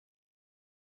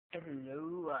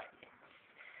Hello,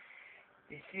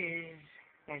 this is,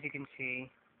 as you can see,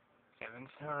 Seven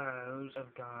Sorrows of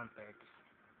Gauntlet,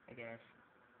 I guess.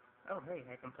 Oh, hey,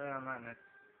 I can play online, that's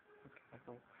kinda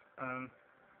cool.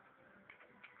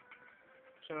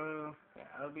 So, yeah,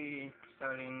 I'll be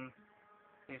starting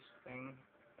this thing.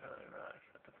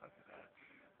 What the fuck is that?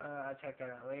 I'll check that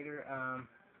out later.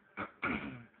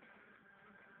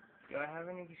 Do I have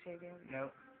any to say again? No,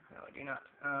 I do not.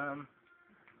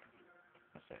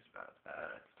 What's this about?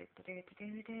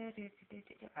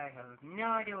 I have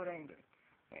no idea what I'm doing.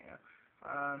 Okay, no.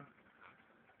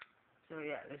 So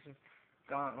yeah, this is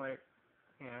Gauntlet,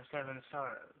 Seven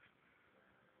Sorrows.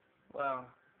 Well,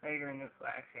 later in the,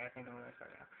 well, actually, I think I'm gonna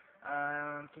start now.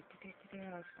 I'll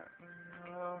start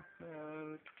now.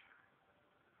 No,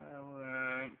 I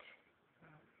want,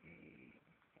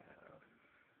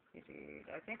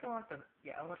 I think I want the,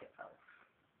 yeah, I want the elf.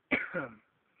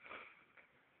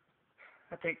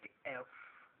 I'll take the elf,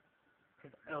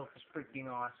 because the elf is freaking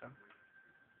awesome.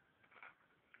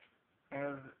 I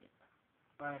have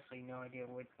honestly no idea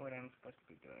what I'm supposed to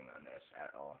be doing on this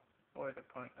at all, or the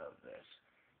point of this.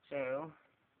 So,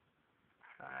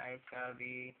 I shall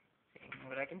be seeing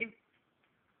what I can do.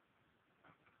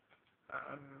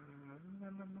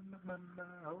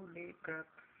 Holy crap.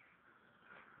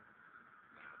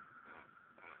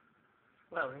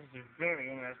 Well, this is very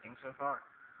interesting so far.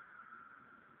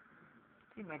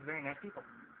 Seem like very nice people.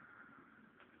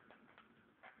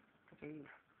 See you.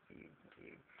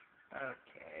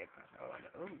 Okay, oh.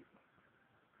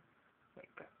 Wait,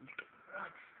 crap, you can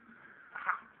run.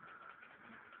 Aha!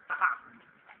 Aha!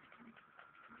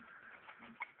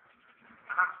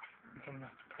 Aha! You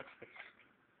cannot touch this.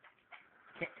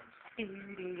 Can't touch this.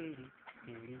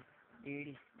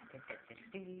 Can't touch this.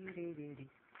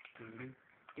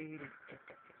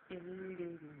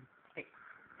 Hey,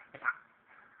 aha!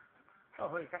 Oh,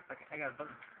 holy crap, I got a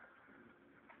button.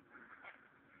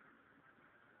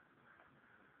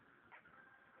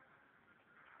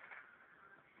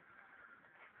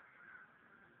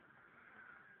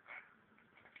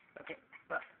 Okay,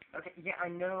 well, okay, yeah, I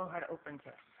know how to open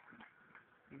chests.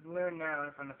 You've learned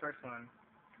now from the first one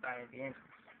by the entrance.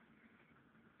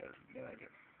 No idea.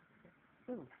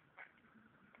 Ooh.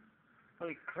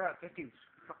 Holy crap, this dude's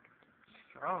fucking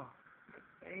strong.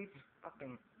 He's just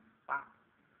fucking, wow.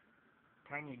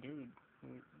 Tiny dude.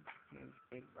 Moves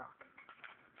big rock.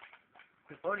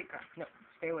 Holy crap, no,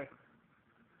 stay away from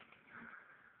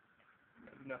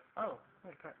me. No. Oh,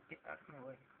 holy crap, get out of my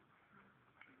way.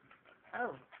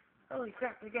 Oh, holy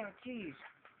crap, we got cheese.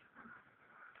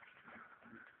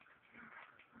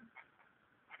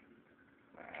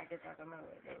 Get out of my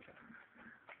way, there we go.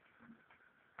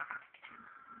 Aha.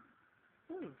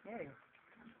 Ooh, there you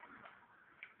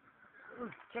go.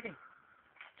 Ooh, chicken.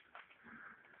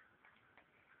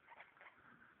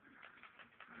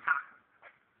 Ha!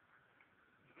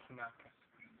 Not this.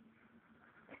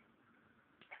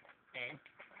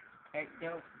 Hey,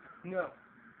 no.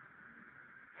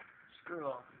 Screw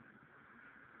off.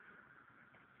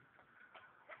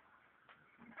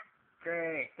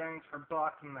 Great, thanks for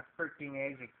blocking my freaking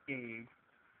exit, dude.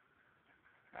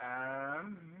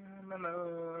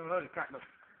 Holy crap, look.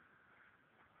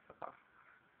 Fuck off.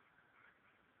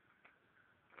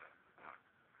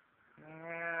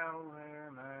 Now, where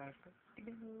am I supposed to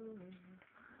go?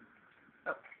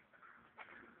 Oh.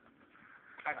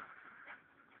 I got.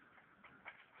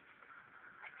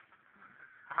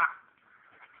 Aha!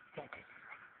 Get it.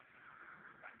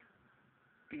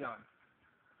 Be gone.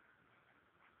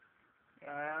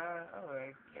 Oh,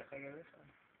 I guess I go this way.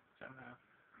 Somehow.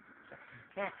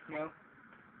 No.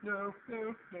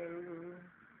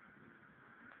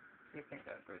 You think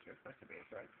that's where you're supposed to be,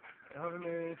 right? Get over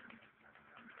me.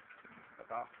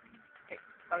 Fuck off. Hey,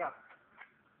 fuck off.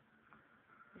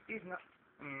 He's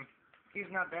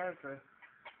not bad for,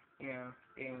 being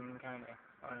kinda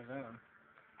on his own.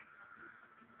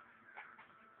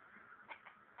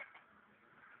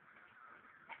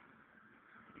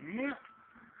 No!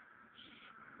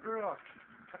 Screw off.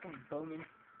 Fucking bowman.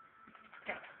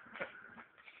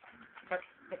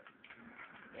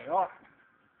 Get off.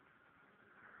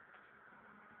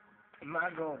 My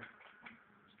goal.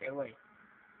 Stay away.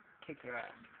 Kick your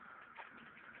ass.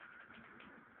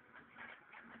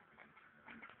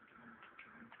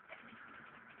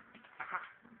 Aha.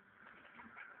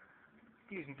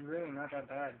 He's really not that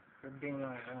bad for being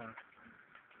on his own.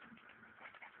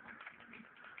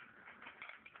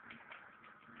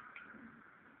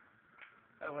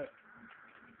 Oh, wait.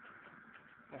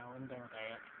 No, I'm done with that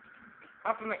yet.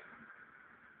 Off of me!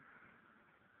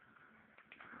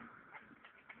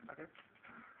 Okay.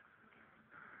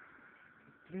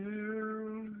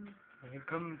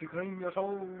 come to claim your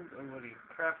soul. Oh, what the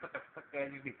crap, what the fuck did I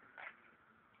just do?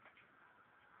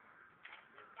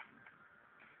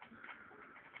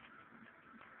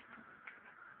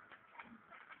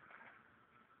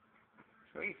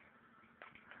 Sweet.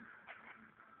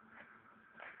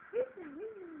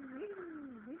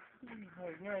 I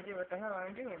have no idea what the hell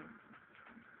I'm doing.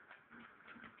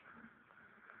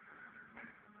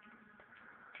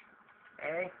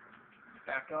 Hey,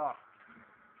 back off.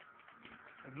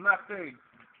 It's my food.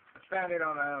 I found it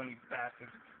on my own, you bastard.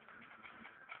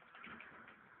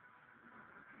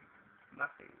 My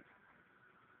food.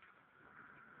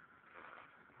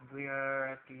 We are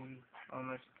at the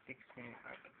almost 6-minute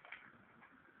mark.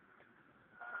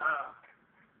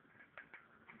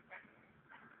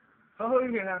 Oh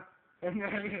yeah. And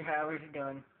then how is it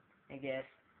done, I guess.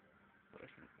 With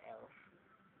an elf.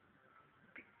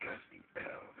 Because the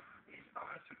elf is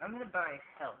awesome. I'm gonna buy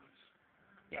health.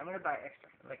 Yeah, I'm gonna buy extra,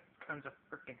 like, tons of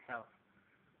freaking health.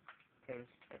 Because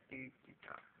that dude did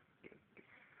not do.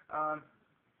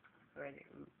 Where is it?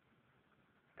 Ooh.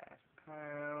 Fast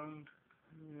pound.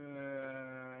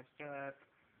 Still have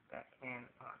backhand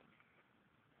on.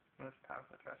 Most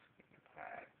powerful thrusting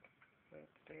attack.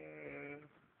 Right there.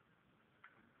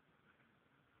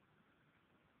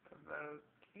 Provoke.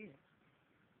 Jesus.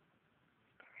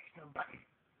 There is no button.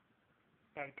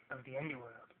 Sight of the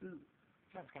underworld. Ooh.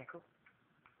 Sounds kinda cool.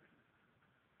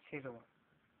 Chisel.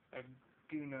 I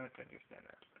do not understand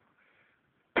that.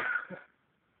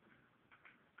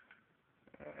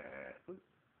 Ooh.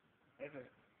 There's a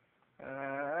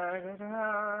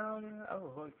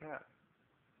oh, holy crap.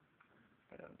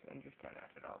 I don't understand that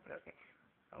at all, but okay.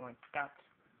 I want that.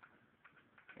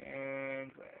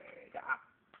 And where's that?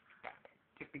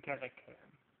 Just because I can.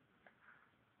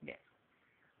 Yes.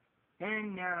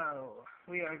 And now,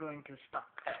 we are going to stop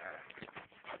there.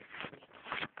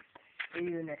 See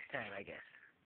you next time, I guess.